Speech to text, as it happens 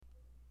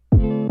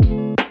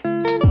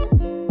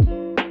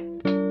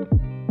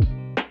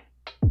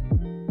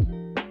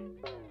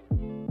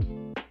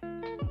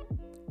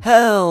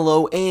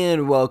Hello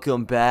and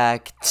welcome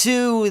back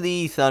to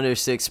the Thunder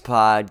 6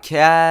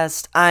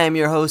 podcast. I am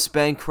your host,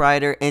 Ben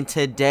Kreider, and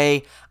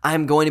today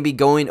I'm going to be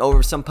going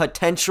over some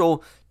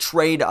potential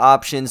trade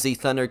options the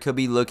Thunder could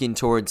be looking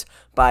towards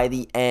by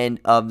the end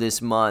of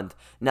this month.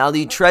 Now,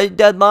 the trade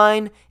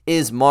deadline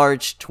is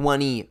March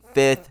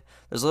 25th.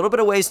 There's a little bit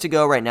of ways to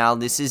go right now.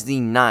 This is the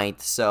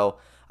 9th, so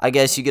I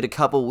guess you get a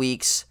couple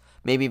weeks,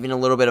 maybe even a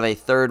little bit of a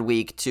third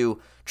week to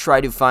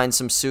try to find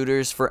some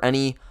suitors for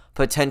any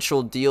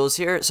potential deals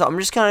here. So I'm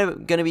just kind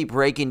of going to be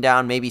breaking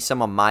down maybe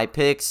some of my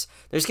picks.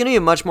 There's going to be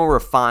a much more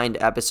refined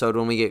episode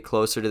when we get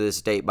closer to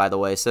this date, by the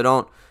way. So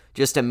don't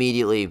just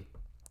immediately,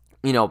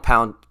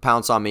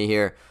 pounce on me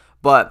here.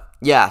 But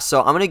yeah, so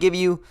I'm going to give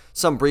you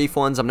some brief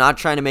ones. I'm not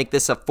trying to make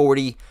this a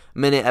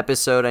 40-minute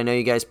episode. I know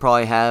you guys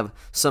probably have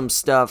some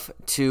stuff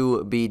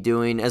to be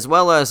doing, as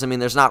well as,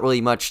 there's not really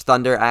much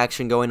Thunder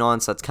action going on,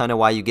 so that's kind of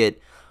why you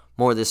get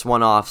more of this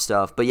one-off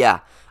stuff. But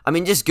yeah,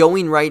 just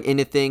going right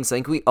into things, I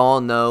think we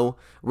all know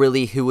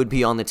really who would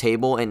be on the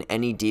table in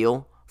any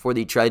deal for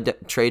the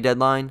trade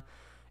deadline.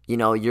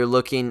 You're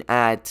looking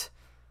at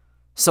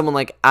someone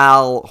like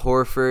Al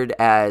Horford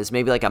as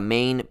maybe like a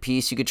main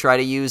piece you could try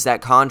to use.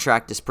 That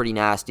contract is pretty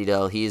nasty,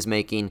 though. He is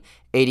making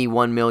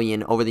 $81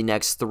 million over the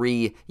next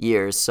 3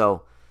 years,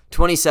 so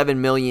 $27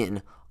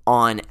 million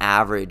on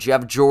average. You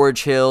have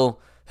George Hill,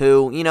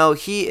 who,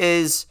 he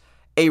is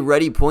a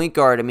ready point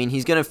guard.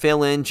 He's going to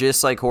fill in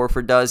just like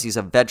Horford does. He's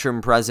a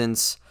veteran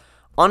presence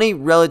on a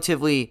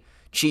relatively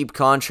cheap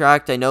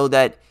contract. I know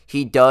that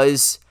he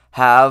does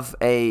have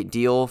a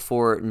deal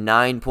for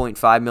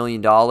 $9.5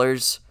 million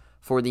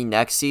for the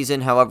next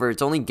season. However,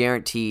 it's only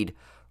guaranteed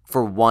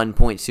for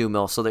 $1.2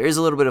 million. So there is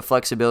a little bit of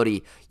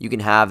flexibility you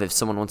can have if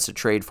someone wants to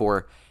trade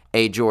for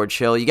a George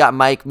Hill. You got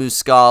Mike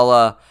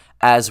Muscala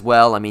as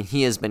well.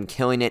 He has been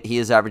killing it. He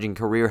is averaging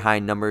career high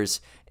numbers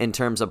in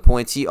terms of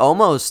points. He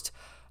almost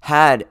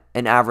had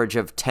an average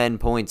of 10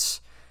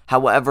 points.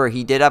 However,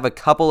 he did have a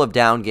couple of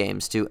down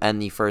games to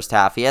end the first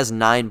half. He has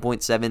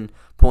 9.7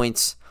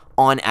 points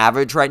on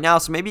average right now,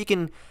 so maybe you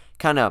can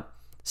kind of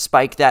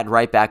spike that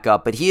right back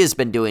up. But he has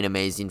been doing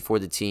amazing for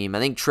the team. I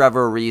think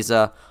Trevor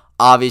Ariza,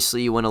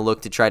 obviously you want to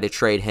look to try to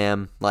trade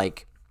him.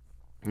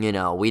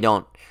 We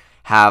don't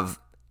have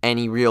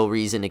any real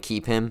reason to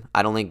keep him.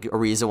 I don't think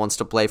Ariza wants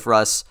to play for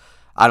us.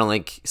 I don't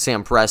think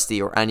Sam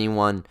Presti or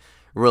anyone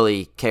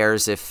really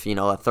cares if, a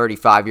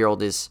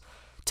 35-year-old is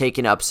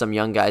taking up some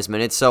young guy's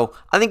minutes. So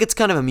I think it's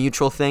kind of a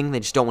mutual thing. They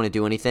just don't want to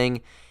do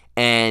anything.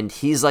 And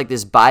he's like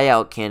this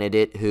buyout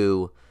candidate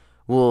who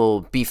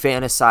will be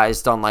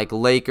fantasized on like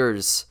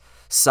Lakers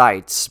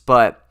sites.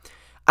 But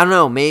I don't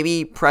know,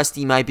 maybe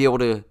Presti might be able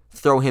to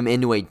throw him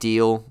into a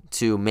deal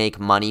to make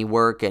money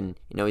work. And,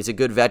 he's a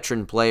good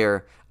veteran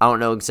player. I don't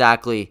know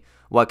exactly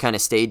what kind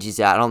of stage he's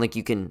at. I don't think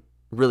you can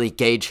really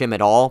gauge him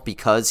at all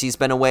because he's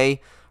been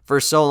away for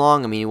so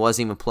long. He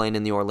wasn't even playing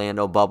in the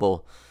Orlando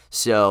bubble.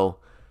 So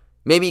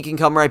maybe he can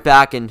come right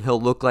back and he'll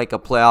look like a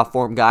playoff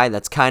form guy.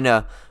 That's kind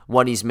of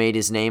what he's made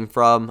his name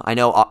from. I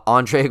know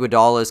Andre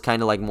Iguodala is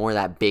kind of like more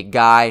that big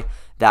guy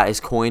that is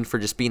coined for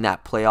just being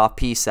that playoff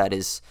piece that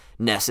is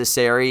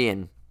necessary.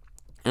 And,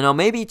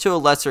 maybe to a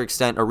lesser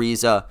extent,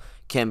 Ariza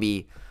can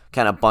be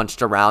kind of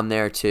bunched around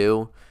there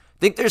too. I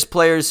think there's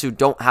players who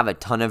don't have a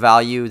ton of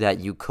value that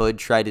you could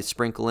try to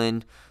sprinkle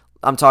in.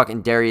 I'm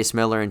talking Darius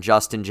Miller and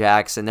Justin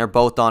Jackson. They're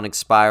both on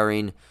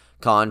expiring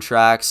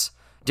contracts.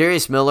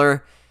 Darius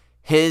Miller,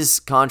 his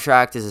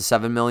contract is a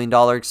 $7 million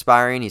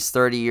expiring. He's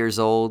 30 years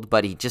old,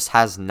 but he just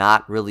has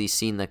not really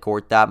seen the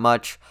court that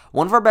much.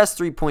 One of our best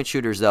three-point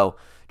shooters, though.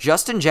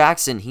 Justin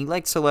Jackson, he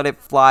likes to let it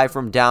fly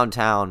from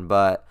downtown,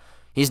 but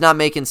he's not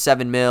making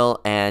 $7 million,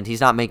 and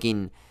he's not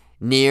making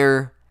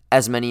near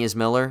as many as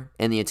Miller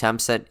in the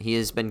attempts that he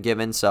has been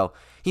given. So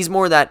he's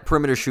more that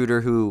perimeter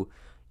shooter who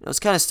is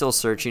kind of still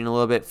searching a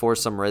little bit for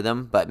some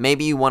rhythm, but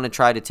maybe you want to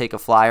try to take a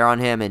flyer on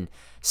him and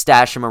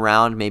stash him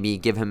around, maybe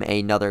give him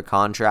another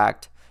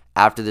contract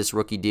after this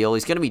rookie deal.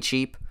 He's going to be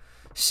cheap,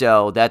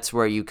 so that's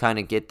where you kind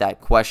of get that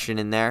question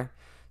in there.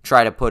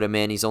 Try to put him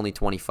in. He's only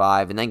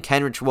 25. And then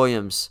Kenrich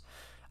Williams,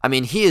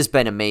 he has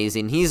been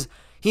amazing. He's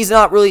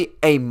not really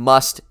a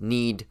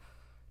must-need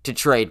to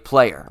trade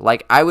player.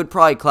 I would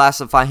probably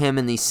classify him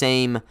in the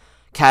same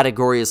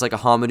category as like a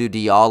Hamidou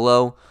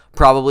Diallo,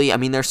 probably.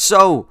 They're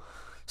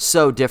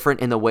so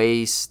different in the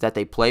ways that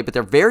they play, but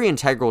they're very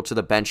integral to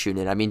the bench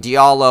unit.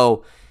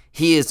 Diallo,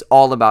 he is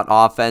all about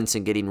offense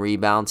and getting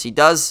rebounds. He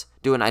does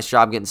do a nice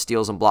job getting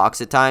steals and blocks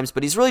at times,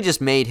 but he's really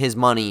just made his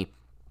money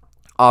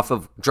off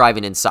of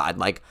driving inside.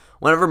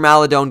 Whenever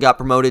Maledon got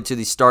promoted to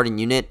the starting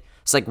unit,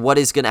 it's like, what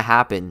is going to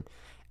happen?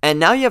 And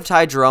now you have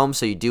Ty Jerome,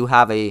 so you do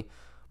have a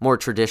more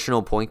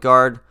traditional point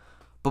guard,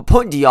 but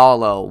putting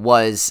Diallo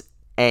was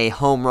a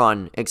home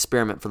run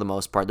experiment for the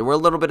most part. There were a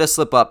little bit of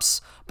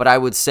slip-ups, but I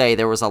would say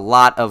there was a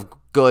lot of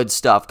good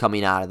stuff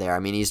coming out of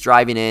there. He's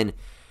driving in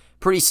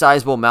pretty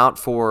sizable amount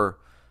for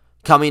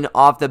coming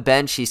off the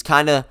bench. He's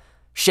kind of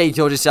Shai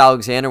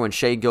Gilgeous-Alexander when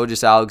Shai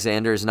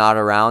Gilgeous-Alexander is not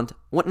around.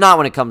 Not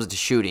when it comes to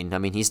shooting.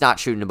 He's not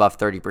shooting above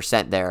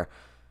 30% there.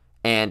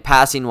 And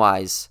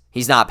passing-wise,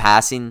 he's not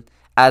passing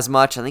as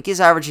much. I think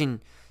he's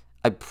averaging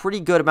a pretty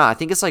good amount. I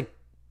think it's like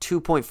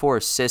 2.4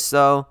 assists,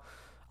 though.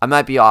 I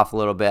might be off a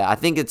little bit. I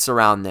think it's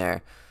around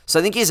there. So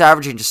I think he's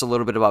averaging just a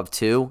little bit above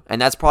 2,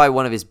 and that's probably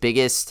one of his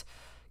biggest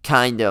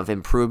kind of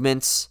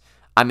improvements.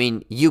 I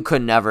mean, you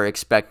could never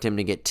expect him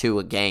to get 2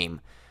 a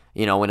game,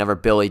 whenever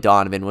Billy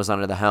Donovan was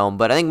under the helm.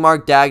 But I think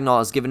Mark Daigneault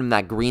has given him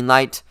that green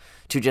light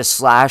to just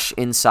slash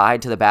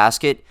inside to the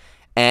basket.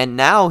 And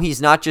now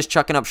he's not just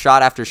chucking up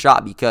shot after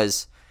shot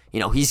because,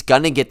 he's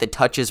going to get the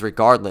touches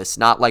regardless.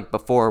 Not like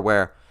before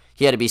where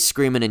he had to be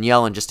screaming and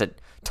yelling just to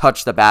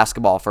touch the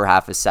basketball for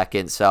half a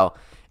second. So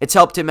it's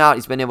helped him out.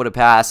 He's been able to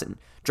pass, and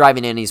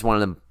driving in, he's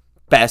one of the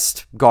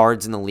best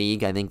guards in the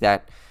league. I think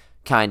that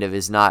kind of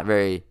is not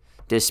very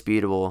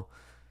disputable.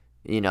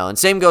 And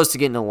same goes to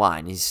getting the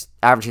line. He's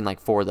averaging like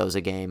 4 of those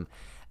a game.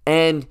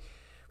 And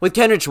with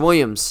Kenrich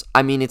Williams,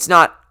 I mean, it's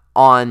not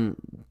on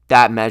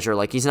that measure.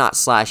 Like, he's not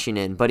slashing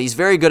in, but he's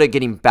very good at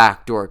getting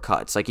backdoor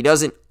cuts. Like, he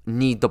doesn't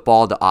need the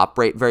ball to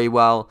operate very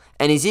well.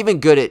 And he's even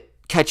good at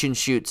catch and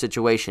shoot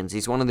situations.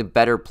 He's one of the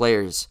better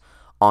players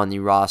on the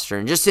roster.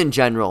 And just in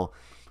general,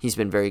 he's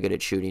been very good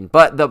at shooting.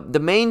 But the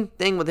main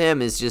thing with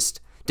him is just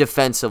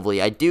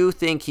defensively. I do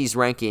think he's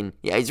ranking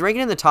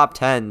in the top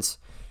 10s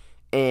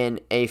in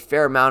a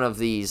fair amount of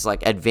these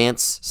like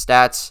advanced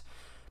stats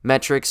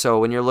metrics. So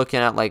when you're looking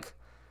at like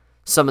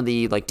some of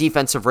the like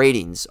defensive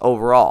ratings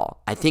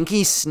overall, I think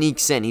he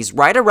sneaks in. He's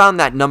right around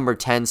that number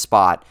 10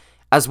 spot,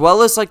 as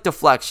well as like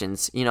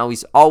deflections.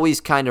 He's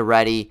always kind of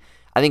ready.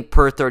 I think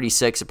per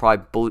 36 it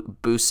probably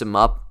boosts him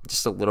up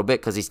just a little bit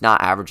because he's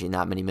not averaging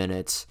that many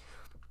minutes.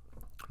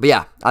 But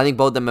yeah, I think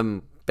both of them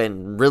have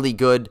been really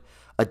good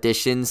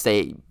additions.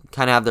 They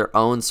kind of have their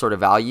own sort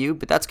of value,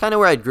 but that's kind of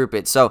where I'd group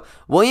it. So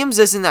Williams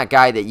isn't that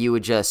guy that you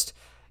would just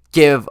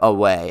give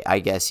away, I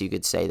guess you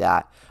could say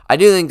that. I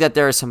do think that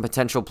there are some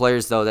potential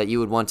players, though, that you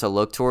would want to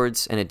look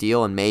towards in a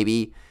deal, and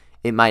maybe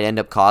it might end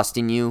up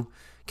costing you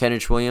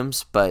Kenrich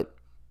Williams, but,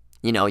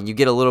 you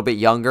get a little bit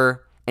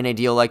younger in a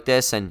deal like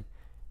this, and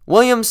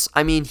Williams,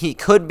 I mean, he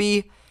could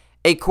be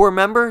a core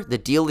member. The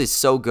deal is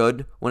so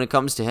good when it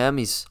comes to him.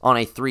 He's on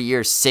a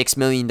 3-year, $6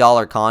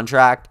 million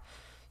contract,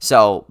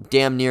 so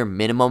damn near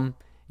minimum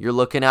you're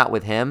looking at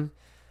with him.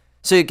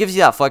 So it gives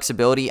you that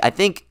flexibility. I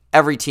think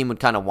every team would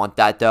kind of want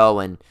that, though,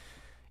 and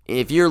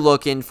if you're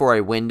looking for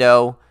a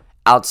window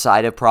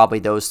outside of probably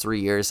those 3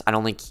 years, I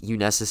don't think you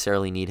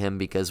necessarily need him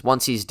because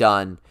once he's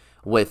done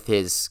with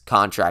his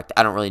contract,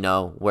 I don't really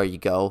know where you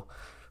go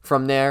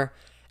from there.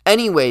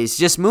 Anyways,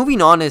 just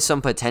moving on to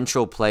some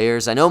potential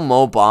players. I know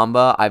Mo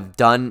Bamba, I've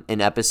done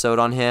an episode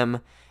on him,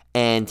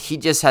 and he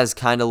just has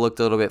kind of looked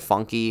a little bit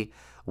funky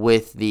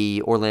with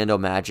the Orlando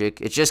Magic.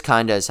 It just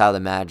kind of is how the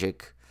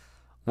Magic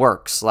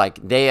works. Like,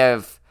 they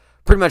have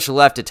pretty much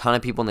left a ton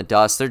of people in the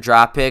dust. Their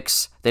draft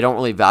picks, they don't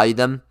really value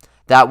them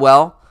that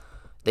well.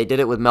 They did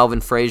it with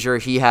Melvin Frazier.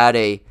 He had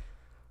a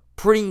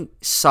pretty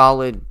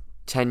solid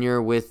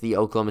tenure with the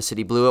Oklahoma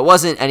City Blue. It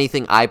wasn't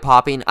anything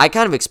eye-popping. I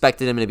kind of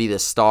expected him to be the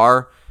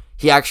star.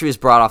 He actually was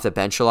brought off the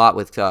bench a lot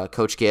with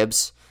Coach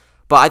Gibbs,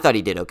 but I thought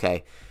he did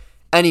okay.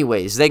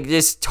 Anyways, they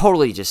just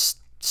totally just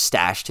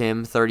stashed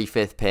him,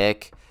 35th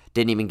pick.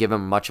 Didn't even give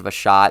him much of a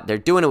shot. They're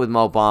doing it with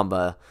Mo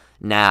Bamba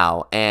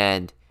now,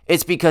 and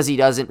it's because he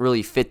doesn't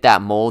really fit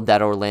that mold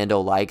that Orlando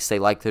likes. They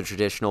like the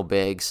traditional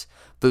bigs.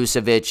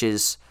 Vucevic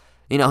is,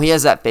 he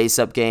has that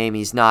face-up game.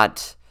 He's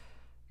not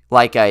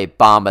like a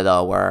Bamba,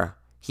 though, where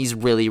he's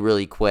really,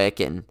 really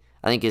quick, and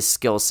I think his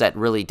skill set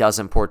really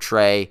doesn't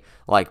portray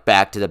like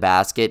back to the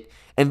basket.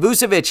 And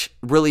Vucevic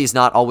really is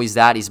not always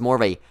that. He's more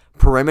of a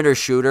perimeter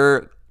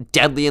shooter,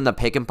 deadly in the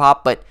pick and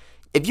pop, but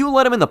if you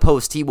let him in the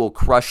post, he will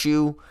crush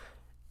you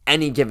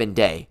any given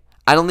day.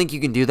 I don't think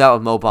you can do that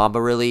with Mo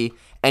Bamba, really.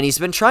 And he's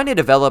been trying to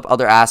develop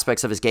other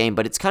aspects of his game,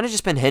 but it's kind of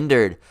just been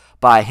hindered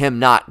by him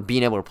not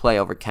being able to play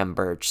over Khem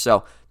Birch.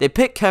 So they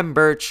picked Khem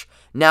Birch.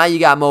 Now you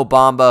got Mo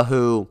Bamba,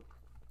 who,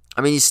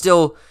 I mean, he's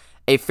still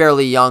a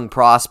fairly young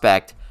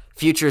prospect.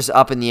 Future's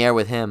up in the air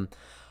with him.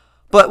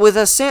 But with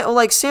Sam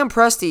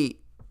Presti,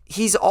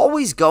 he's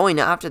always going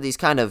after these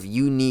kind of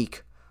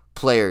unique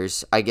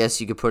players. I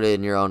guess you could put it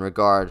in your own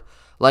regard.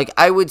 Like,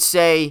 I would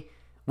say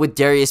with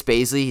Darius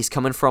Bazley, he's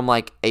coming from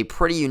like a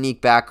pretty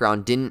unique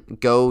background.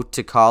 Didn't go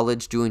to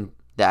college doing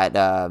that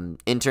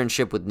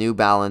internship with New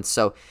Balance.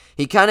 So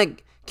he kind of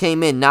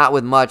came in not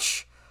with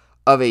much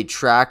of a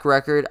track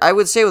record. I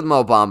would say with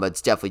Mo Bamba,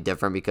 it's definitely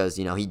different because,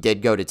 he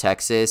did go to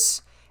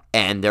Texas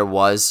and there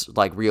was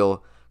like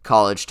real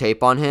college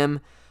tape on him.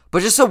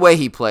 But just the way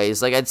he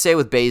plays, like I'd say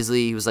with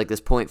Bazley, he was like this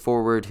point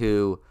forward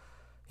who,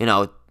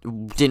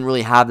 didn't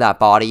really have that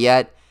body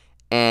yet.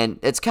 And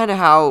it's kind of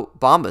how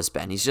Bamba's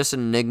been. He's just an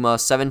enigma,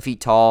 7 feet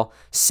tall,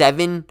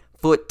 7'10"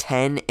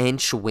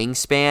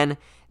 wingspan.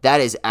 That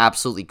is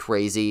absolutely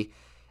crazy.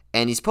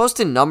 And he's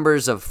posting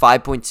numbers of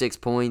 5.6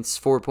 points,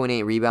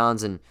 4.8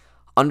 rebounds, and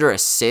under an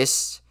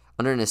assist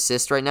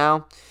right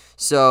now.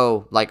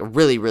 So, like,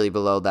 really, really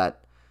below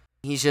that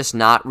He's just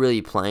not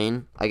really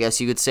playing, I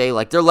guess you could say.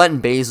 Like, they're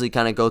letting Baisley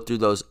kind of go through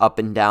those up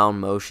and down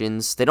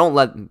motions. They don't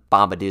let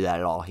Bamba do that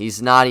at all.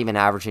 He's not even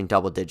averaging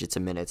double digits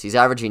in minutes. He's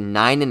averaging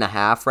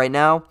 9.5 right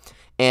now,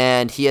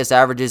 and he has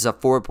averages of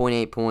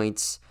 4.8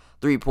 points,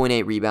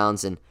 3.8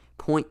 rebounds, and zero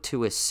point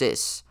 0.2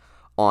 assists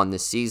on the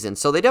season.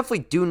 So they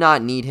definitely do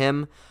not need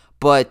him,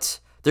 but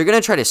they're going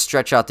to try to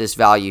stretch out this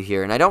value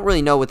here. And I don't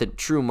really know what the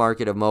true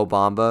market of Mo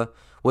Bamba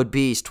would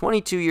be. He's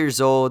 22 years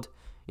old,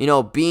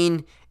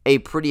 being a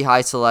pretty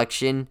high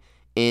selection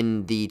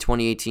in the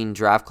 2018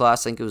 draft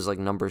class. I think it was like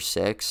number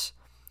 6.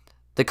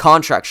 The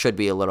contract should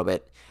be a little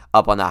bit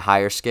up on that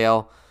higher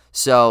scale.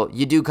 So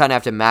you do kind of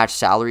have to match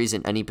salaries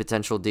in any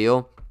potential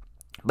deal.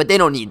 But they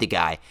don't need the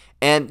guy.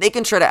 And they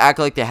can try to act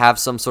like they have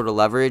some sort of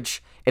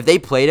leverage. If they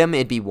played him,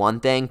 it'd be one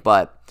thing,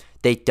 but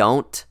they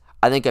don't.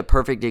 I think a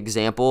perfect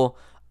example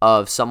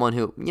of someone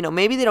who,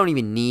 maybe they don't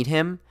even need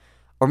him,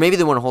 or maybe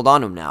they want to hold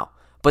on to him now.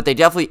 But they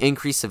definitely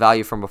increased the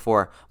value from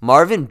before.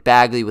 Marvin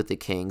Bagley with the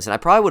Kings, and I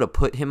probably would have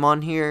put him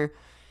on here,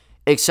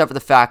 except for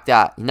the fact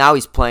that now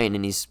he's playing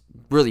and he's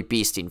really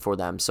beasting for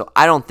them. So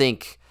I don't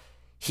think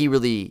he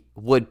really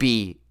would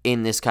be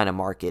in this kind of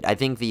market. I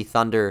think the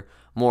Thunder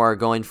more are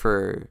going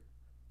for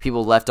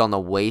people left on the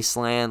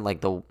wasteland,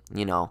 like kind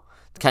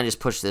of just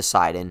push this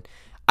side. And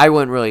I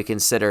wouldn't really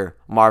consider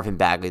Marvin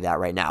Bagley that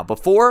right now.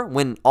 Before,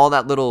 when all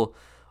that little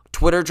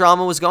Twitter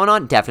drama was going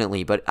on,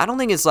 definitely, but I don't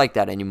think it's like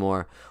that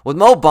anymore. With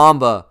Mo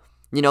Bamba,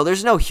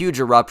 there's no huge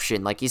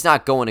eruption. Like, he's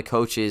not going to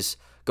coaches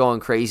going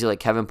crazy like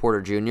Kevin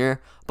Porter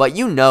Jr., but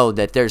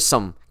that there's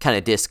some kind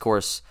of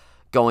discourse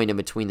going in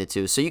between the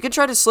two. So you can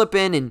try to slip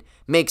in and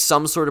make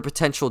some sort of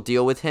potential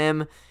deal with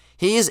him.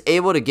 He is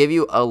able to give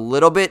you a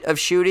little bit of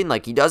shooting.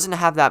 Like, he doesn't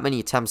have that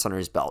many attempts under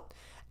his belt.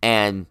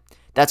 And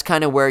that's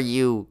kind of where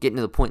you get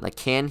into the point, like,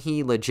 can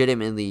he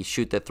legitimately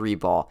shoot the 3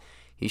 ball?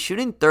 He's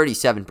shooting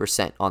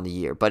 37% on the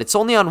year, but it's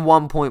only on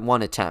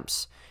 1.1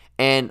 attempts.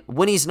 And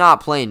when he's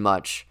not playing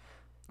much,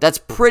 that's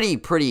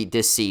pretty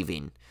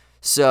deceiving.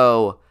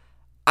 So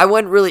I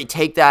wouldn't really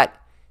take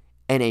that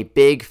in a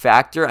big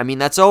factor. I mean,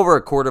 that's over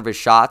a quarter of his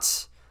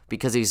shots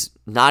because he's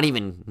not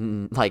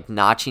even like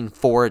notching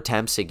 4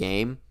 attempts a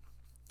game.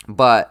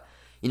 But,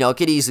 it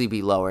could easily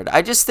be lowered.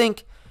 I just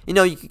think,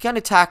 you could kind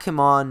of tack him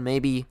on,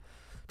 maybe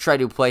try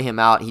to play him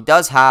out. He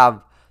does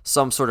have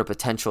some sort of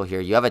potential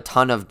here. You have a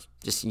ton of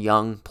just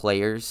young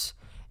players,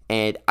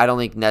 and I don't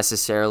think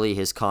necessarily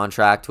his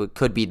contract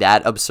could be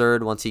that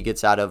absurd once he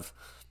gets out of,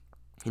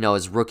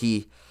 his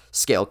rookie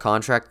scale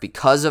contract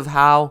because of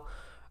how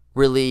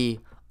really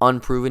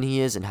unproven he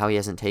is and how he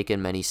hasn't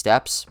taken many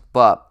steps.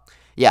 But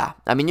yeah,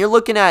 I mean, you're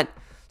looking at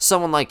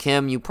someone like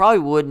him. You probably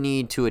would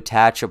need to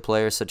attach a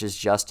player such as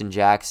Justin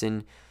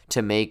Jackson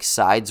to make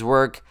sides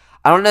work.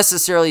 I don't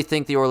necessarily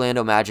think the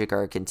Orlando Magic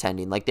are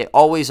contending. Like, they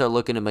always are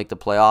looking to make the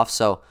playoffs,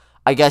 so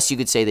I guess you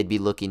could say they'd be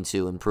looking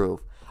to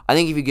improve. I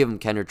think if you give them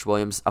Kenrich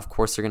Williams, of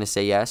course they're going to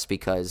say yes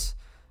because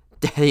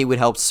he would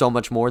help so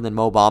much more than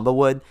Mo Bamba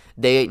would.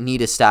 They need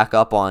to stack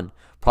up on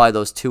probably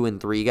those 2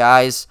 and 3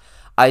 guys.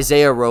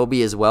 Isaiah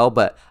Roby as well,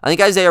 but I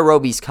think Isaiah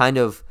Roby's kind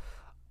of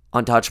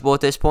untouchable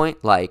at this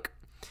point. Like,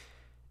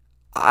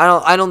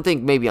 I don't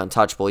think maybe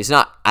untouchable. He's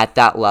not at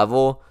that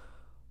level.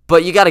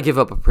 But you got to give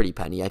up a pretty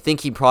penny. I think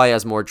he probably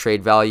has more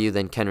trade value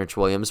than Kenrich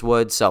Williams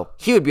would. So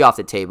he would be off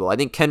the table. I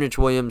think Kenrich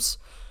Williams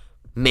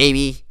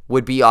maybe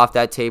would be off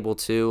that table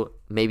too.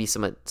 Maybe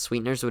some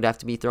sweeteners would have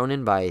to be thrown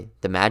in by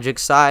the Magic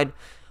side.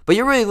 But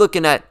you're really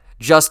looking at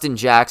Justin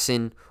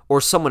Jackson or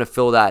someone to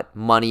fill that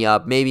money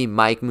up. Maybe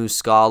Mike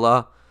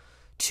Muscala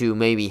to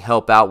maybe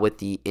help out with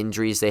the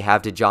injuries they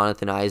have to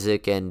Jonathan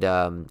Isaac and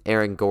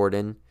Aaron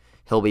Gordon.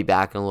 He'll be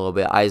back in a little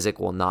bit. Isaac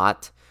will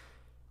not.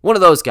 One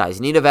of those guys.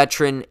 You need a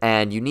veteran,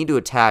 and you need to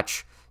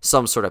attach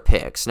some sort of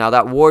picks. Now,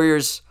 that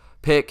Warriors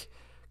pick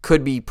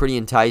could be pretty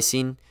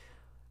enticing,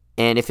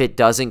 and if it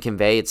doesn't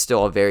convey, it's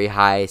still a very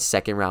high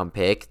second-round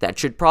pick. That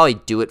should probably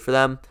do it for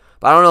them,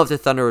 but I don't know if the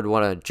Thunder would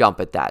want to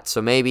jump at that.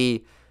 So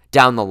maybe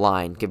down the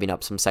line, giving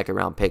up some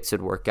second-round picks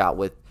would work out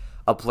with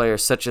a player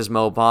such as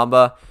Mo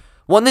Bamba.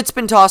 One that's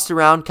been tossed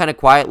around kind of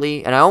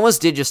quietly, and I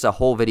almost did just a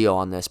whole video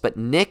on this, but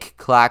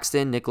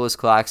Nicholas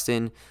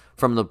Claxton,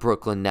 from the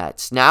Brooklyn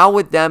Nets. Now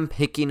with them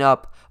picking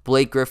up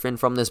Blake Griffin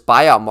from this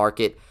buyout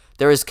market,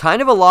 there is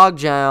kind of a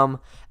logjam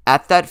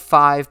at that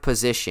 5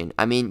 position.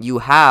 I mean, you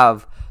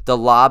have the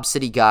Lob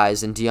City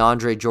guys and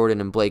DeAndre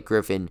Jordan and Blake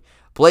Griffin.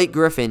 Blake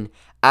Griffin,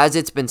 as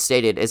it's been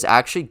stated, is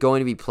actually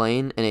going to be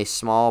playing in a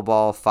small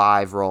ball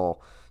 5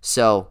 role.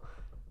 So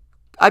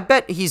I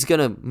bet he's going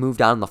to move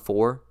down the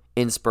 4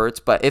 in spurts.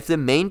 But if the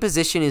main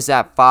position is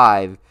at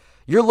 5,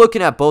 you're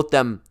looking at both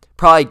them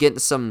probably getting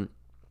some,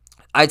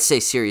 I'd say,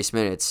 serious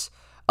minutes.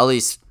 At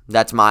least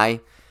that's my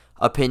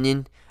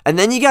opinion. And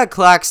then you got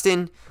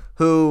Claxton,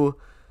 who,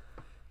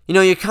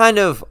 you're kind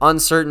of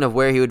uncertain of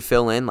where he would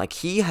fill in. Like,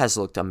 he has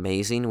looked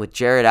amazing with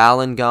Jared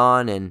Allen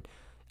gone, and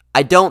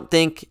I don't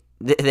think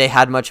they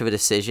had much of a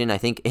decision. I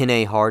think in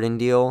a Harden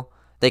deal,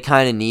 they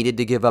kind of needed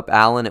to give up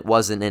Allen. It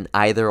wasn't an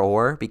either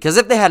or, because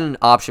if they had an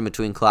option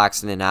between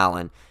Claxton and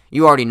Allen,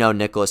 you already know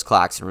Nicholas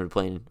Claxton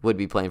would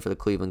be playing for the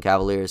Cleveland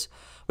Cavaliers.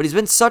 but he's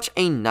been such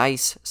a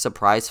nice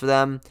surprise for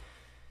them.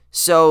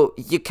 So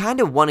you kind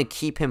of want to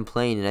keep him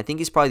playing, and I think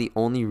he's probably the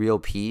only real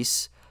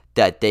piece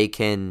that they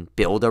can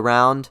build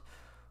around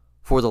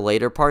for the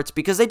later parts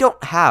because they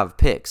don't have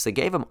picks. They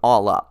gave them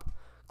all up.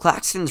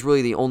 Claxton's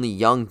really the only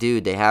young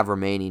dude they have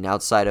remaining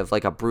outside of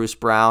like a Bruce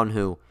Brown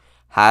who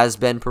has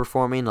been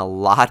performing a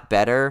lot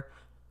better,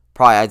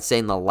 probably I'd say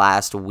in the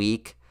last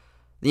week.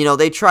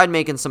 They tried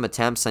making some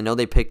attempts. I know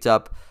they picked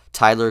up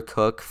Tyler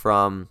Cook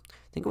from,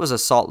 I think it was a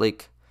Salt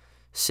Lake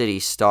City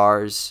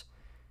Stars.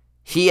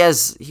 He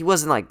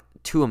wasn't like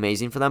too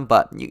amazing for them,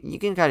 but you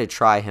can kind of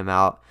try him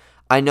out.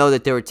 I know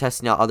that they were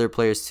testing out other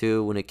players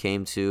too when it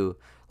came to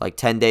like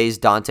 10 days.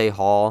 Dante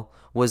Hall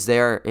was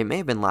there. It may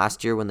have been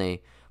last year when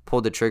they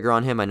pulled the trigger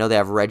on him. I know they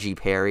have Reggie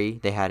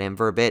Perry. They had him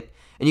for a bit.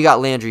 And you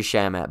got Landry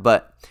Shamet,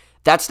 but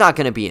that's not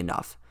going to be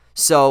enough.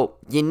 So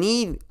you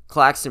need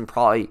Claxton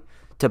probably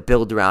to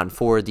build around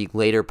for the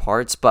later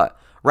parts, but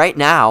right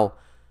now,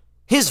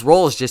 his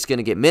role is just going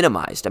to get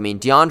minimized. I mean,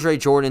 DeAndre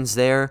Jordan's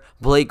there,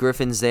 Blake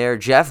Griffin's there,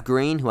 Jeff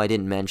Green, who I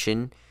didn't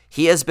mention,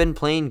 he has been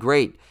playing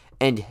great.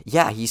 And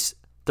yeah, he's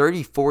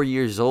 34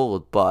 years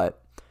old,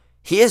 but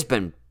he has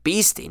been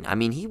beasting. I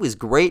mean, he was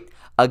great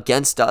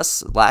against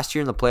us last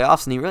year in the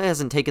playoffs, and he really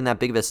hasn't taken that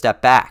big of a step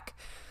back.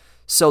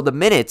 So the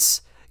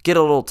minutes get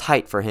a little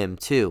tight for him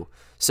too.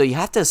 So you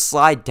have to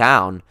slide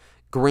down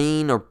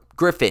Green or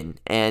Griffin,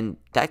 and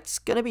that's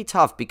going to be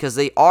tough because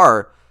they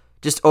are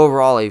just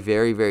overall a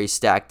very, very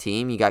stacked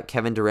team. You got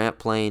Kevin Durant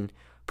playing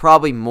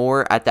probably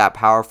more at that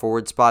power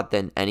forward spot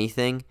than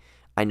anything.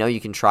 I know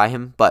you can try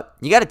him, but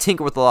you got to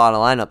tinker with a lot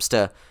of lineups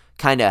to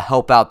kind of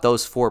help out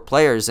those four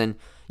players. And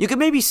you could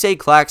maybe say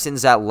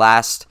Claxton's that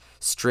last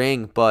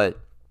string,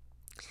 but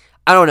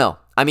I don't know.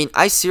 I mean,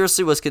 I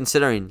seriously was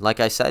considering,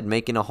 like I said,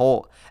 making a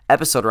whole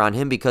episode around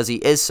him because he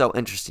is so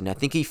interesting. I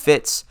think he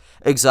fits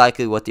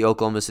exactly what the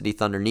Oklahoma City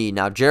Thunder need.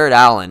 Now, Jared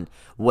Allen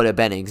would have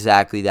been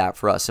exactly that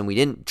for us, and we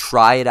didn't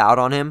try it out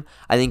on him.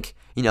 I think,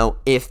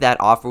 if that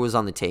offer was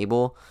on the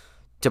table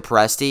to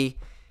Presti,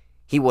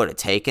 he would have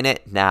taken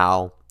it.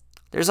 Now,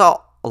 there's a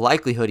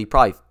likelihood he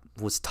probably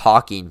was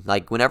talking.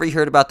 Like, whenever he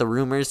heard about the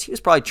rumors, he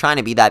was probably trying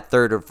to be that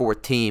third or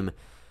fourth team.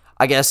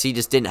 I guess he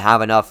just didn't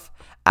have enough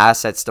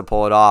assets to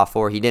pull it off,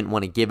 or he didn't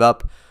want to give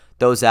up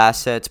those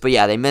assets. But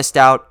yeah, they missed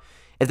out.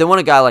 If they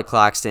want a guy like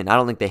Claxton, I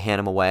don't think they hand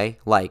him away.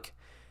 Like,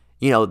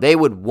 they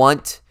would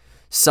want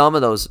some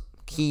of those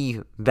key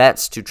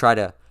vets to try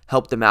to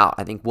help them out.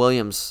 I think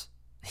Williams,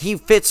 he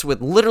fits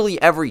with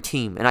literally every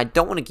team, and I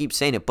don't want to keep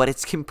saying it, but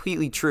it's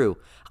completely true.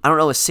 I don't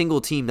know a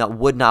single team that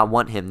would not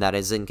want him that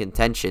is in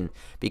contention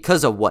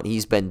because of what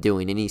he's been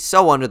doing, and he's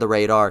so under the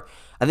radar.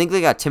 I think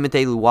they got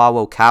Timothy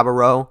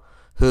Luwawu-Cabarrot,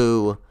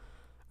 who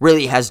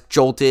really has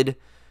jolted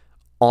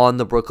on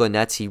the Brooklyn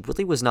Nets. He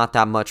really was not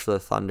that much for the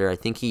Thunder. I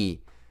think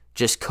he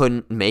just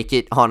couldn't make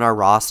it on our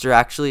roster,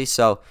 actually,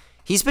 so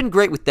he's been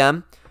great with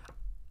them.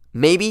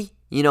 Maybe,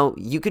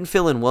 you can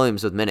fill in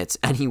Williams with minutes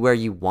anywhere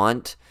you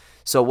want,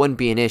 so it wouldn't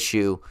be an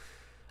issue.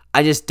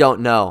 I just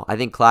don't know. I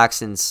think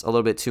Claxton's a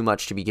little bit too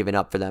much to be given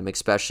up for them,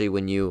 especially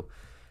when you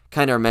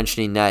kind of are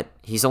mentioning that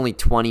he's only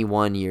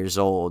 21 years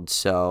old.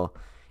 So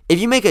if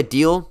you make a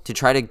deal to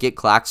try to get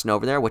Claxton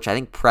over there, which I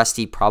think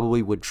Presti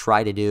probably would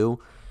try to do,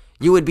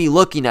 you would be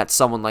looking at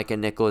someone like a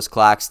Nicholas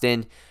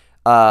Claxton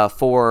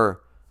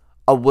for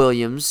a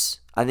Williams.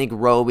 I think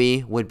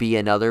Roby would be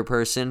another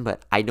person,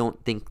 but I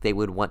don't think they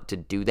would want to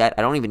do that.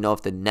 I don't even know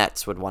if the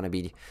Nets would want to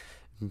be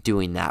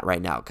doing that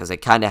right now because they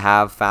kind of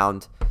have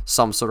found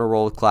some sort of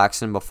role with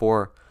Claxton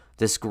before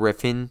this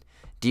Griffin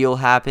deal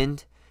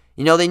happened.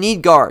 They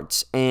need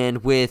guards,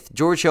 and with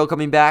George Hill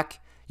coming back,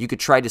 you could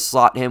try to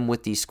slot him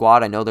with the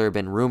squad. I know there have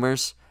been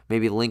rumors,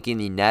 maybe linking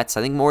the Nets.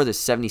 I think more the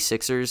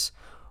 76ers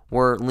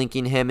were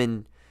linking him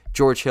and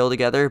George Hill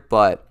together,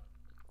 but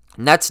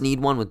Nets need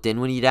one with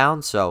Dinwiddie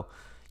down, so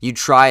you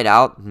try it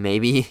out.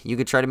 Maybe you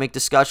could try to make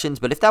discussions,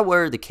 but if that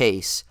were the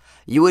case,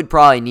 you would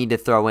probably need to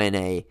throw in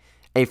a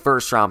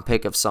first-round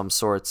pick of some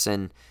sorts,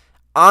 and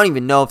I don't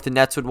even know if the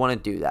Nets would want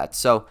to do that.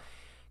 So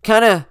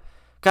kind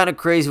of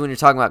crazy when you're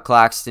talking about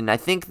Claxton. I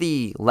think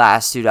the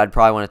last dude I'd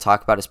probably want to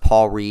talk about is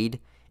Paul Reed,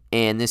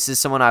 and this is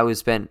someone I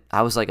was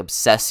like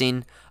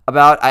obsessing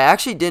about. I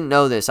actually didn't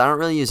know this. I don't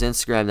really use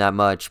Instagram that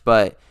much,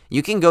 but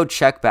you can go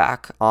check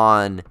back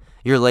on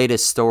your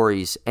latest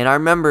stories. And I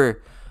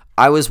remember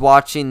I was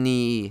watching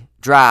the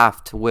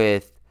draft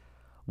with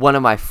one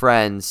of my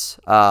friends.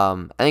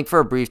 I think for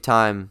a brief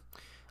time,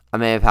 I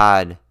may have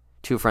had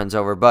two friends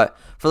over, but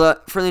for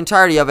the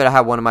entirety of it, I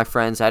had one of my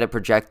friends. I had it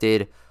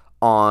projected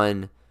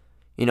on,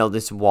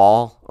 this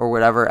wall or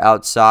whatever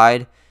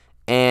outside,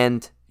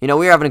 and we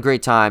were having a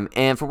great time.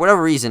 And for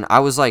whatever reason, I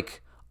was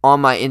like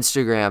on my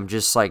Instagram,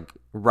 just like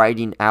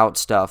writing out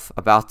stuff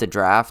about the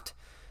draft.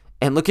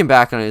 And looking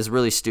back on it is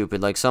really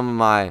stupid. Like some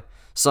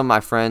of my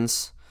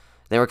friends,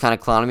 they were kind of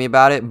clowning me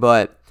about it,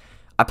 but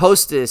I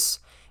post this,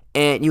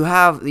 and you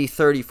have the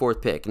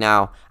 34th pick.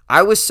 Now,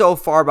 I was so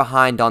far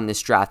behind on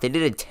this draft. They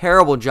did a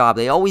terrible job.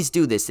 They always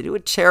do this. They do a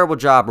terrible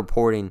job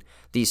reporting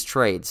these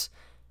trades.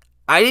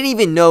 I didn't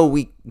even know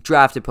we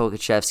drafted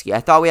Pokachevsky. I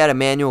thought we had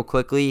Emmanuel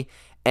Quickly,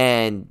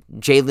 and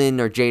Jalen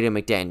or Jaden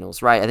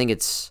McDaniels, right? I think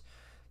it's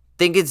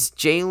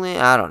Jalen.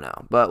 I don't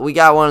know. But we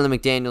got one of the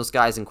McDaniels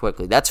guys in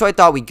quickly. That's who I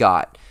thought we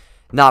got,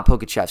 not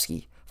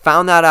Pokachevsky.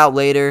 Found that out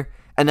later,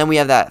 and then we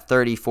have that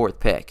 34th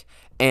pick.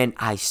 And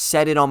I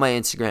said it on my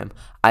Instagram.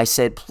 I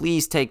said,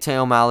 please take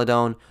Teo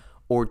Maledon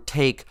or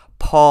take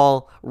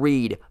Paul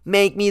Reed.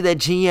 Make me the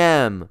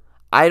GM.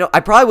 I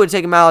probably would have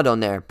taken Maledon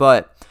there,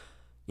 but,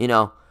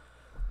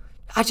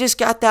 I just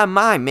got that in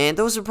mind, man.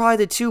 Those are probably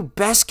the two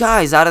best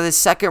guys out of the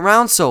second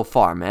round so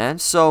far, man.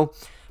 So,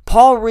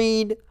 Paul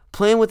Reed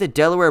playing with the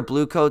Delaware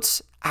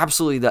Bluecoats,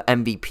 absolutely the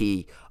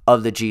MVP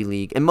of the G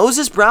League. And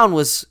Moses Brown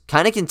was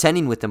kind of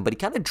contending with them, but he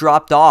kind of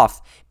dropped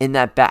off in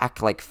that back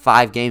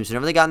 5 games.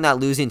 Whenever they got in that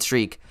losing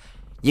streak,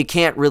 you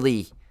can't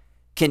really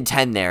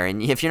contend there.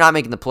 And if you're not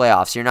making the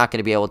playoffs, you're not going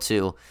to be able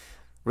to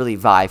really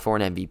vie for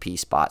an MVP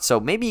spot. So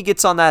maybe he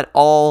gets on that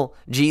all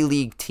G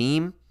League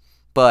team,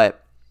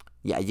 but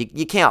yeah,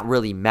 you can't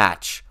really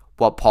match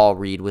what Paul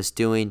Reed was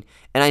doing.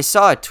 And I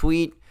saw a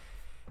tweet.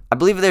 I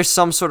believe there's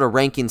some sort of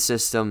ranking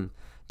system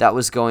that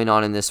was going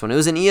on in this one. It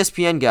was an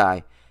ESPN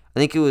guy. I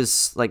think it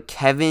was like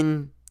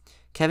Kevin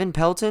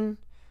Pelton,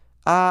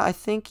 I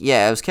think.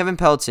 Yeah, it was Kevin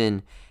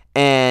Pelton.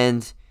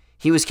 And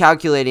he was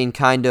calculating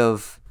kind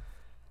of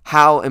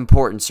how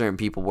important certain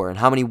people were and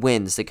how many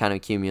wins they kind of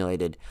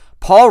accumulated.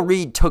 Paul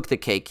Reed took the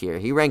cake here.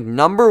 He ranked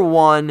number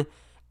 1,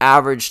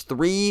 averaged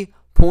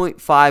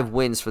 3.5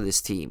 wins for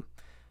this team.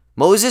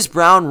 Moses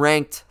Brown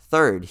ranked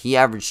 3rd. He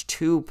averaged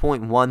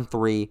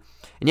 2.13.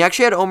 And you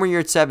actually had Omer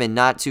Yurtseven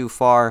not too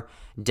far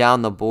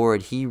down the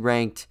board. He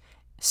ranked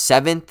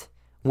 7th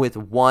with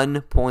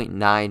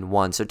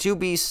 1.91. So 2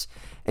 beasts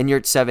in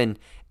Yurtseven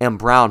and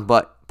Brown.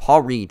 But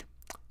Paul Reed,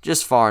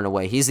 just far and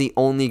away. He's the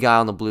only guy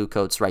on the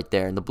Bluecoats right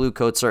there. And the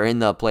Bluecoats are in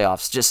the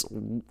playoffs just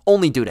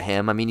only due to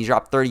him. I mean, he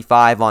dropped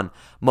 35 on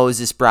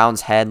Moses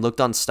Brown's head. Looked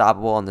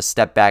unstoppable on the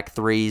step back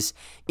threes.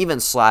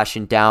 Even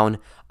slashing down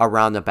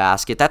around the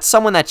basket. That's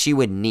someone that you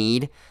would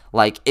need.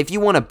 Like, if you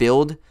want to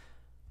build,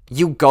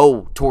 you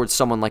go towards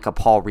someone like a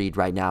Paul Reed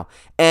right now.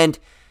 And,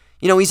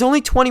 he's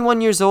only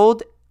 21 years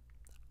old.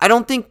 I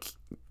don't think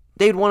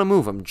they'd want to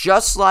move him.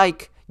 Just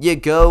like you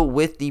go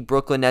with the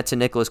Brooklyn Nets and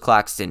Nicholas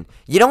Claxton.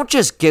 You don't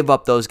just give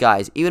up those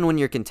guys, even when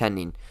you're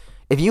contending.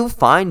 If you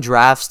find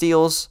draft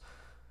steals,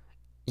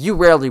 you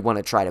rarely want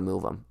to try to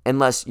move them,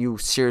 unless you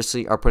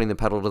seriously are putting the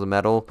pedal to the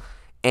metal.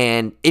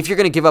 And if you're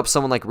going to give up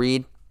someone like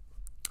Reed,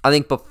 I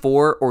think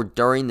before or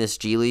during this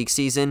G League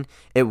season,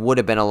 it would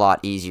have been a lot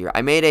easier.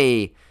 I made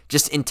a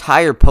just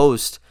entire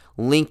post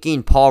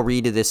linking Paul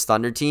Reed to this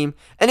Thunder team,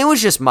 and it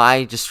was just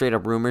straight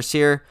up rumors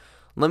here.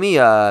 Let me,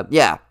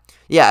 it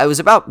was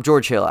about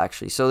George Hill,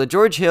 actually. So the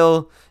George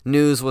Hill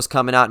news was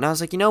coming out, and I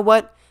was like, you know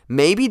what?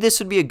 Maybe this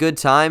would be a good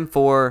time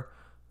for,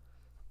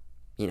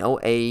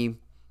 a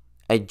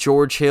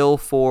George Hill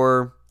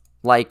for,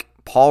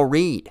 Paul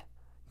Reed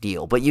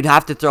deal. But you'd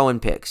have to throw in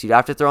picks.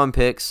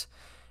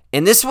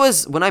 And this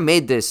was, when I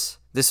made this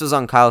was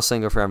on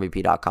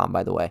KyleSlingerForMVP.com,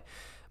 by the way.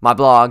 My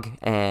blog,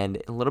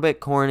 and a little bit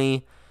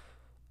corny.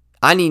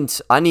 I need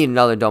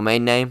another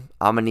domain name.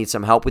 I'm going to need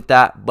some help with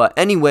that. But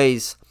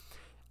anyways,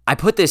 I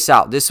put this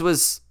out. This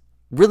was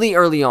really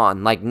early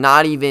on,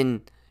 not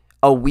even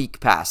a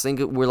week past. I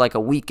think we're a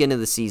week into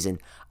the season.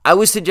 I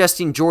was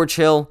suggesting George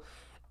Hill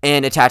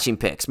and attaching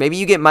picks. Maybe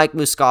you get Mike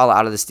Muscala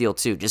out of this deal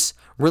too. Just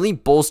really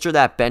bolster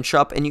that bench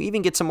up, and you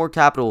even get some more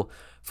capital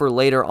for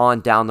later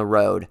on down the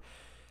road.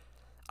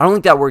 I don't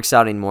think that works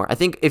out anymore. I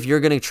think if you're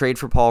going to trade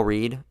for Paul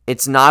Reed,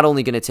 it's not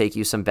only going to take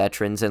you some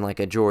veterans and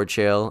a George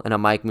Hill and a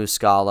Mike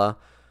Muscala,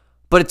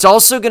 but it's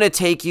also going to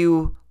take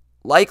you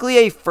likely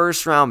a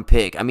first-round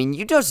pick. I mean,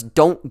 you just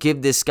don't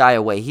give this guy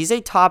away. He's a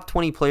top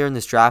 20 player in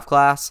this draft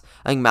class.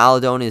 I think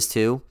Maledon is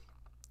too.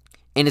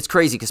 And it's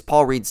crazy because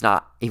Paul Reed's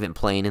not even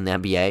playing in the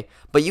NBA.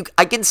 But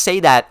I can say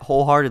that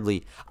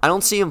wholeheartedly. I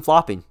don't see him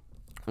flopping.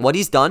 What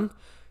he's done,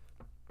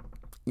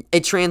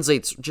 it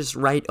translates just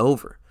right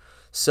over.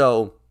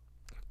 So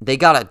they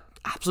got an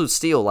absolute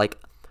steal,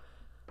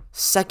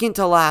 second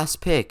to last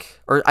pick,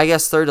 or I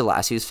guess third to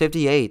last. He was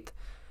 58th.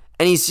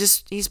 And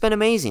he's been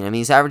amazing. I mean,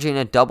 he's averaging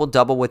a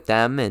double-double with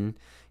them, and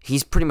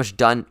he's pretty much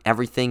done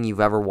everything you've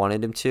ever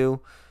wanted him to.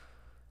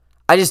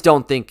 I just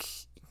don't think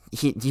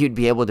you'd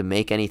be able to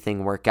make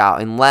anything work out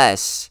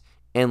unless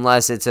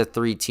it's a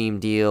 3-team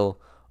deal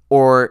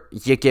or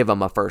you give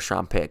him a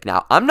first-round pick.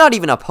 Now, I'm not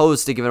even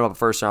opposed to giving up a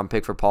first-round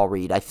pick for Paul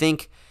Reed. I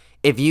think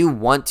if you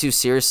want to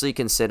seriously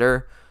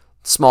consider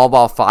small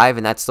ball 5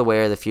 and that's the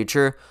way of the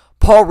future,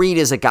 Paul Reed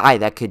is a guy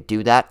that could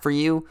do that for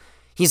you.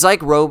 He's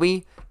like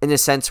Roby in the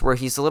sense where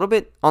he's a little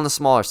bit on the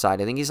smaller side.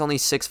 I think he's only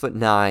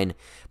 6'9",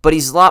 but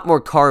he's a lot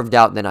more carved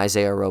out than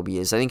Isaiah Roby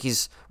is. I think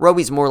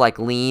Roby's more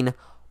lean.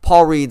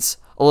 Paul Reed's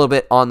a little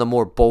bit on the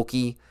more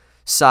bulky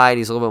side.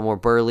 He's a little bit more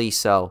burly,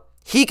 so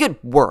he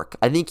could work.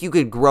 I think you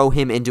could grow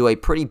him into a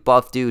pretty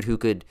buff dude who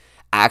could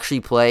actually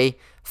play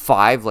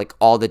 5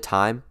 all the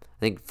time. I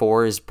think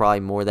 4 is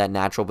probably more that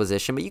natural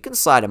position, but you can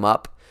slide him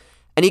up.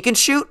 And he can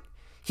shoot,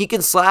 he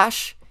can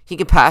slash, he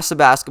can pass the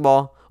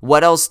basketball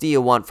What else do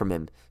you want from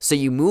him? So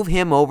you move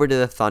him over to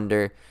the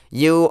Thunder.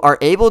 You are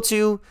able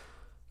to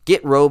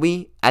get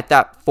Roby at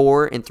that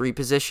 4 and 3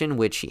 position,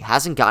 which he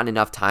hasn't gotten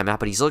enough time at,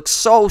 but he's looked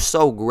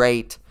so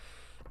great.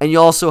 And you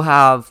also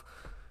have,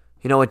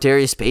 a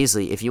Darius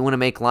Bazley. If you want to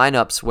make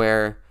lineups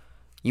where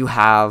you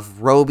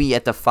have Roby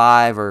at the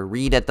 5 or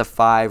Reed at the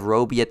 5,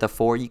 Roby at the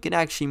 4, you can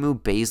actually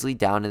move Bazley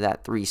down to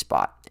that 3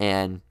 spot.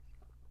 And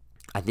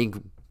I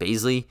think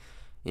Bazley,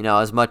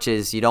 as much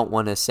as you don't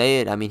want to say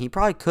it, he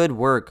probably could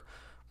work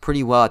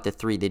pretty well at the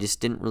 3. They just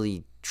didn't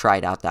really try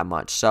it out that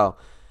much. So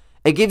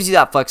it gives you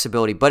that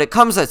flexibility, but it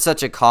comes at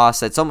such a cost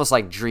that it's almost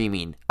like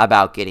dreaming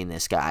about getting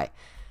this guy.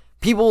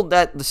 People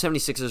that the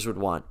 76ers would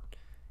want.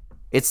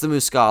 It's the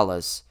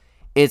Muscalas.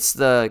 It's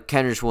the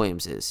Kenrich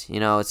Williamses.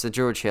 It's the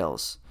George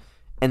Hills.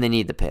 And they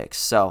need the picks.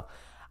 So,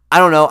 I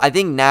don't know. I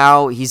think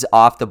now he's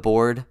off the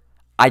board.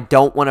 I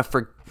don't want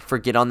to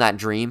forget on that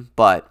dream,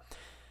 but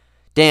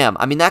damn,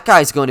 that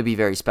guy's going to be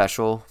very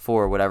special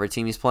for whatever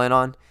team he's playing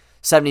on.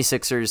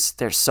 76ers,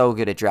 they're so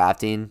good at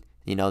drafting.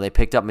 They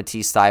picked up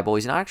Matisse Thybulle.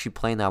 He's not actually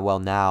playing that well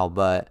now,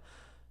 but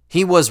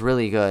he was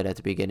really good at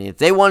the beginning. If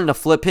they wanted to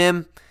flip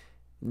him,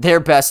 their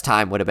best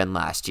time would have been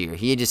last year.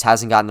 He just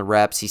hasn't gotten the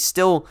reps. He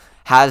still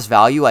has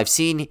value. I've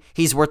seen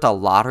he's worth a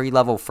lottery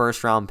level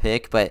first round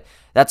pick, but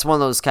that's one of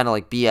those kind of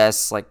like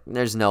BS. Like,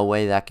 there's no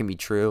way that can be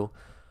true.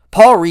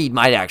 Paul Reed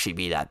might actually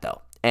be that,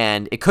 though.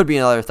 And it could be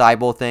another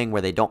Thybulle thing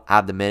where they don't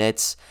have the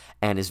minutes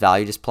and his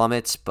value just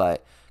plummets.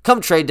 But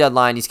come trade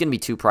deadline, he's going to be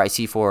too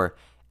pricey for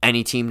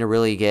any team to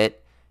really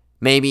get.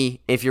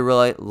 Maybe if you're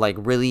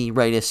really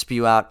ready to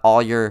spew out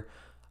all your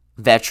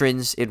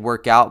veterans, it'd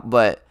work out.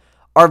 But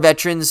our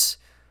veterans,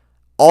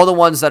 all the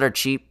ones that are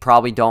cheap,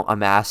 probably don't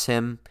amass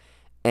him.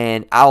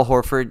 And Al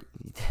Horford,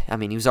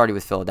 he was already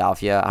with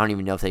Philadelphia. I don't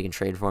even know if they can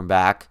trade for him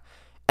back.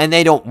 And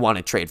they don't want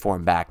to trade for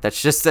him back.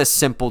 That's just a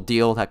simple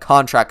deal. That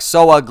contract's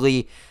so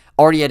ugly.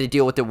 Already had to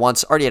deal with it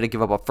once. Already had to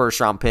give up a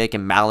first-round pick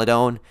in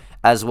Maladone,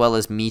 as well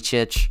as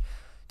Micic,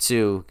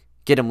 to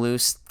get him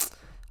loose.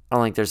 I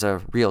don't think there's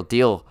a real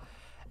deal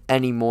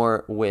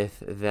anymore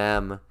with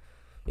them.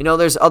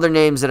 There's other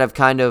names that I've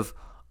kind of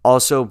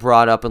also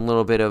brought up a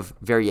little bit of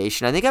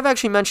variation. I think I've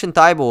actually mentioned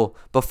Thybulle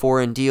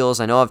before in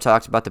deals. I know I've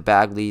talked about the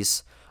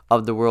Bagleys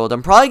of the world.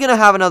 I'm probably going to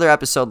have another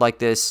episode like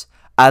this,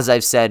 as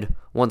I've said,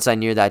 once I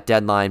near that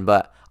deadline,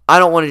 but I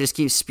don't want to just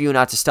keep spewing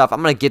out to stuff.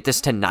 I'm going to get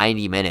this to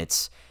 90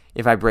 minutes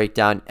if I break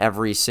down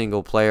every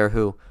single player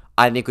who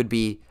I think would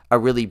be a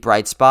really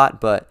bright spot,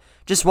 but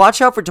just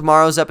watch out for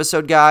tomorrow's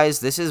episode,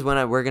 guys. This is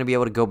when we're going to be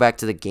able to go back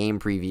to the game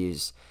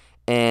previews,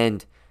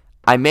 and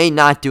I may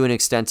not do an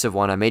extensive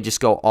one. I may just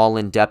go all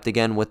in depth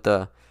again with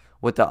the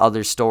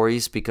other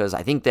stories, because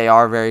I think they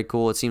are very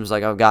cool. It seems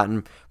like I've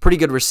gotten pretty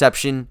good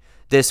reception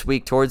this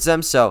week towards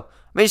them, so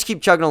I may just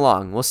keep chugging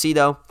along. We'll see,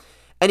 though.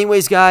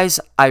 Anyways, guys,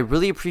 I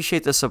really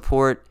appreciate the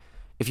support.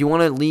 If you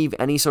want to leave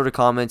any sort of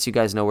comments, you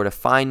guys know where to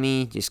find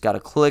me. You just got to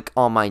click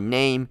on my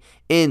name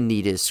in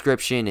the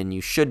description, and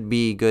you should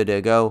be good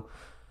to go.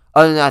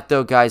 Other than that,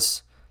 though,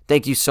 guys,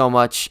 thank you so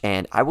much,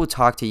 and I will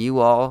talk to you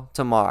all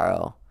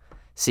tomorrow.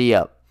 See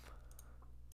ya.